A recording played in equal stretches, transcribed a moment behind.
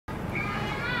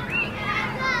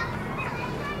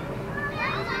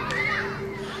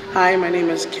Hi, my name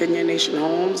is Kenya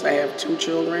Nation-Holmes. I have 2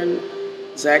 children,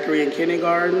 Zachary in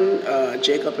kindergarten,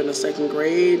 Jacob in the 2nd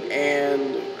grade,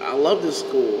 and I love this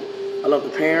school. I love the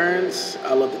parents,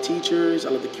 I love the teachers, I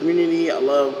love the community, I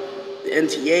love the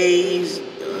NTAs,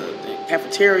 the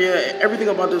cafeteria. Everything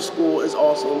about this school is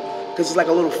awesome because it's like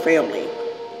a little family.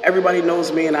 Everybody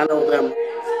knows me and I know them.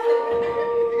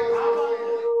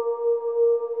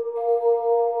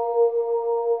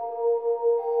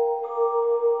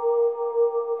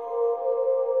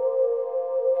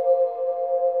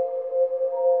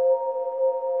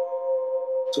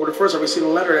 So the first I received a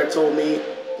letter that told me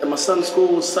that my son's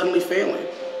school was suddenly failing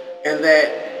and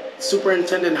that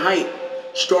Superintendent Hite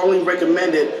strongly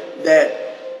recommended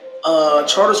that a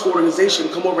charter school organization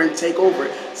come over and take over.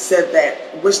 Said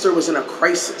that Wister was in a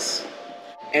crisis,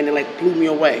 and it like blew me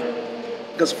away.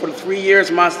 Because for the 3 years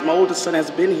my oldest son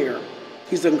has been here,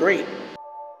 he's done great.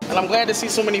 And I'm glad to see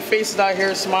so many faces out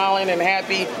here smiling and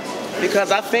happy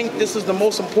because I think this is the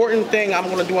most important thing I'm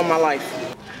going to do in my life.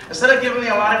 Instead of giving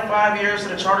the allotted 5 years to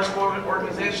the charter school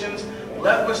organizations,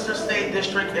 let Wister State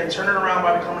District and turn it around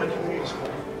by becoming a community school.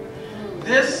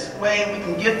 This way we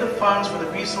can get the funds for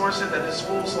the resources that the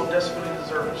school so desperately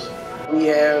deserves. We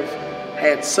have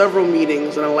had several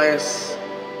meetings in the last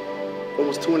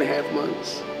almost 2.5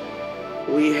 months.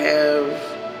 We have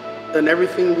done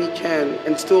everything we can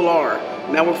and still are.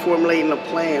 Now we're formulating a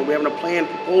plan. We're having a plan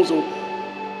proposal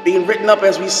being written up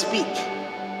as we speak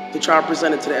to try to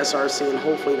present it to the SRC, and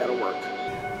hopefully that'll work.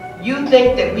 You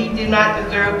think that we do not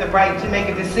deserve the right to make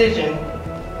a decision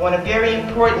on a very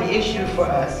important issue for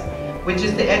us, which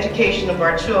is the education of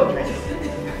our children.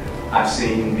 I've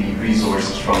seen the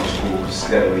resources from the school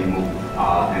steadily move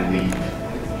and leave.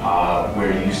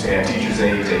 Where you used to have teacher's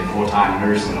aides, a full-time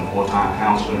nurse, and a full-time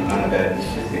counselor, none of that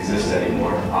exists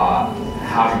anymore.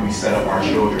 How do we set up our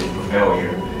children for failure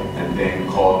and then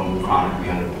call them chronically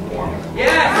underperforming?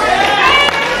 Yes!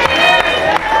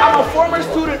 I'm a former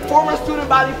student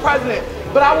body president,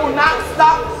 but I will not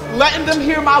stop letting them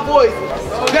hear my voice.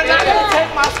 They're not going to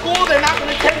take my school, they're not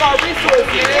going to take our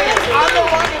resources. I'm no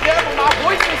longer there, but my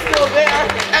voice is still there,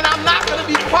 and I'm not going to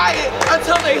be quiet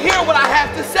until they hear what I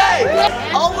have to say.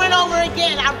 Over and over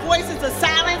again, our voices are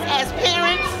silenced as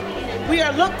parents. We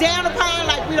are looked down upon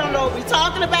like we don't know what we're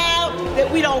talking about, that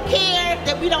we don't care,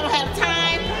 that we don't have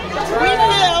time. We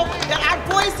feel that our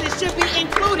voices should be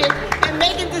included in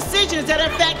making decisions that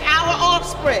affect our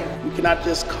offspring. You cannot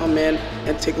just come in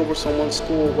and take over someone's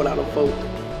school without a vote,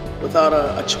 without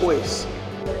a choice.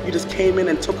 You just came in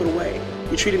and took it away.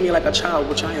 You treated me like a child,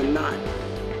 which I am not.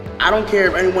 I don't care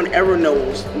if anyone ever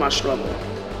knows my struggle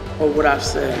or what I've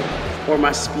said or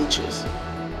my speeches.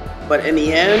 But in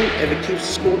the end, if it keeps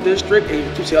the school district and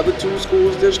it keeps the other 2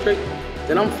 schools district,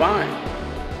 then I'm fine.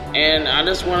 And I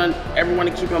just want everyone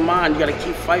to keep in mind, you gotta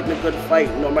keep fighting a good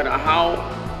fight. No matter how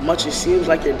much it seems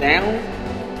like you're down,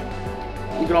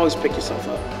 you can always pick yourself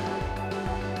up.